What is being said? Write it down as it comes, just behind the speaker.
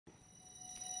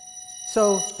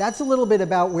So that's a little bit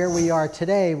about where we are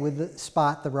today with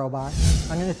Spot the robot.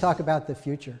 I'm going to talk about the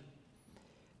future.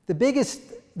 The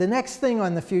next thing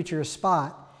on the future of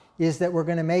Spot is that we're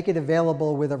going to make it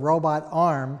available with a robot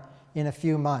arm in a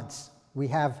few months. We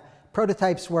have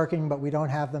prototypes working, but we don't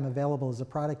have them available as a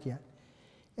product yet.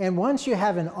 And once you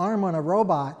have an arm on a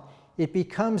robot, it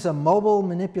becomes a mobile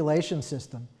manipulation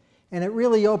system. And it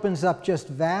really opens up just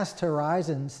vast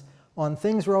horizons on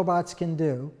things robots can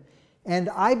do. And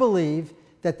I believe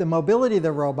that the mobility of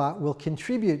the robot will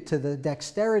contribute to the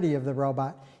dexterity of the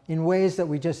robot in ways that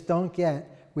we just don't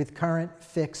get with current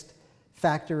fixed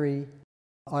factory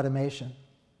automation.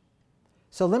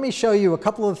 So let me show you a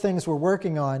couple of things we're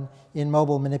working on in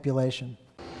mobile manipulation.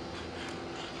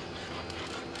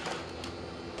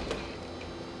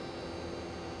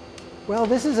 Well,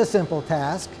 this is a simple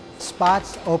task.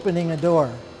 Spot's opening a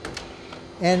door.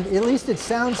 And at least it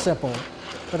sounds simple,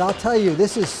 but I'll tell you,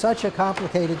 this is such a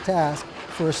complicated task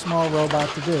for a small robot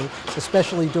to do,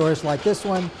 especially doors like this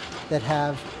one that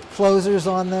have closers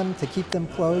on them to keep them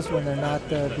closed when they're not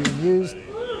being used.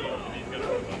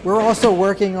 We're also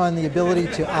working on the ability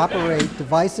to operate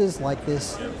devices like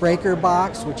this breaker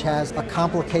box, which has a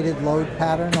complicated load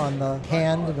pattern on the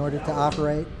hand in order to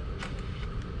operate.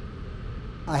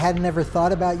 I had never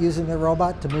thought about using the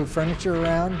robot to move furniture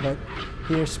around, but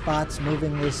here Spot's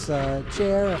moving this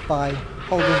chair by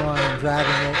holding on and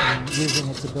dragging it and using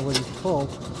its ability to pull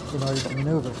in order to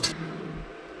maneuver.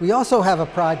 We also have a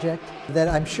project that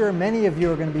I'm sure many of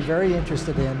you are going to be very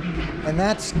interested in, and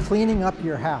that's cleaning up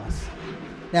your house.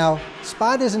 Now,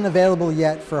 Spot isn't available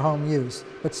yet for home use,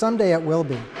 but someday it will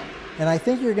be. And I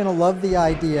think you're going to love the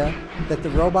idea that the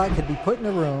robot could be put in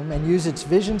a room and use its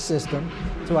vision system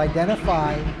to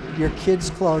identify your kid's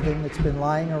clothing that's been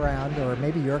lying around, or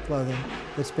maybe your clothing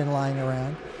that's been lying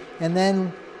around, and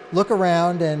then look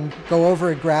around and go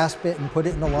over it, grasp it, and put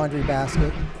it in the laundry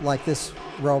basket like this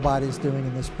robot is doing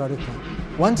in this prototype.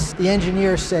 Once the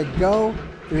engineer said go,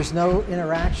 there's no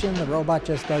interaction. The robot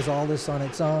just does all this on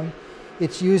its own.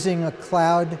 It's using a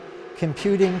cloud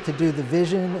computing to do the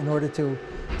vision in order to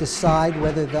decide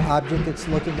whether the object it's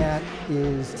looking at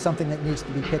is something that needs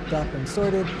to be picked up and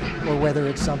sorted, or whether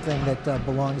it's something that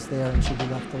belongs there and should be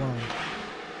left alone.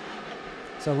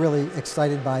 So really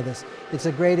excited by this. It's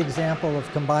a great example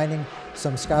of combining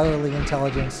some scholarly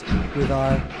intelligence with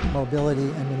our mobility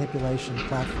and manipulation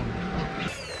platform.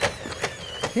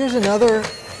 Here's another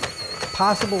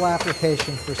possible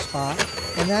application for Spot,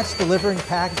 and that's delivering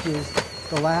packages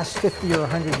the last 50 or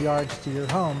 100 yards to your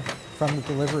home from the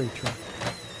delivery truck.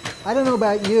 I don't know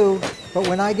about you, but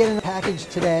when I get a package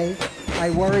today,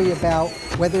 I worry about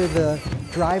whether the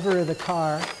driver of the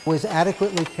car was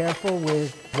adequately careful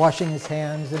with washing his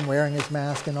hands and wearing his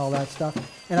mask and all that stuff.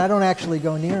 And I don't actually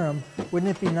go near him.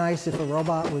 Wouldn't it be nice if a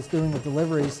robot was doing the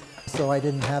deliveries so I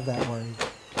didn't have that worry?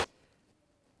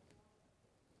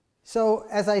 So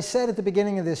as I said at the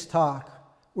beginning of this talk,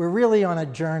 we're really on a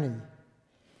journey.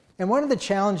 And one of the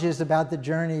challenges about the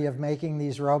journey of making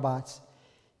these robots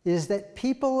is that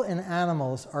people and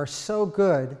animals are so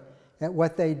good at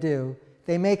what they do,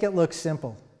 they make it look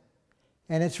simple.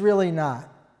 And it's really not.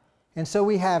 And so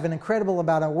we have an incredible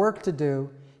amount of work to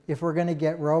do if we're going to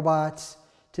get robots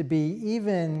to be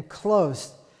even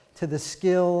close to the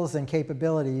skills and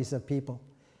capabilities of people.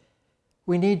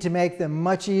 We need to make them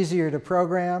much easier to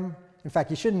program. In fact,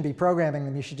 you shouldn't be programming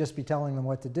them, you should just be telling them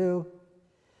what to do.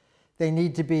 They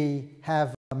need to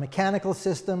have mechanical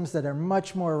systems that are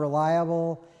much more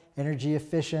reliable, energy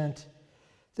efficient.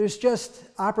 There's just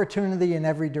opportunity in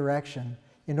every direction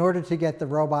in order to get the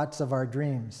robots of our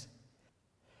dreams.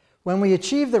 When we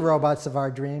achieve the robots of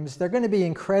our dreams, they're going to be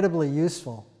incredibly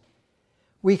useful.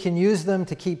 We can use them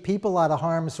to keep people out of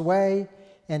harm's way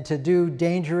and to do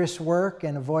dangerous work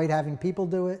and avoid having people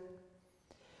do it.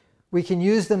 We can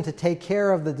use them to take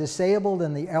care of the disabled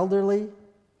and the elderly.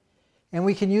 And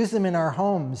we can use them in our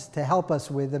homes to help us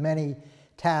with the many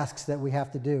tasks that we have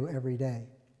to do every day.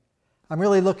 I'm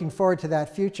really looking forward to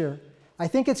that future. I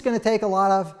think it's going to take a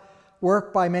lot of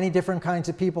work by many different kinds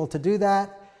of people to do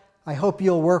that. I hope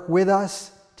you'll work with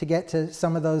us to get to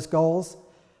some of those goals.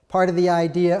 Part of the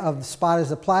idea of Spot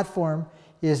as a platform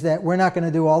is that we're not going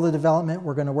to do all the development.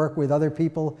 We're going to work with other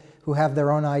people who have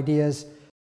their own ideas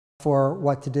for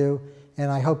what to do. And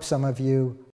I hope some of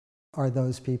you are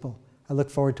those people. I look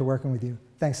forward to working with you.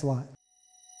 Thanks a lot.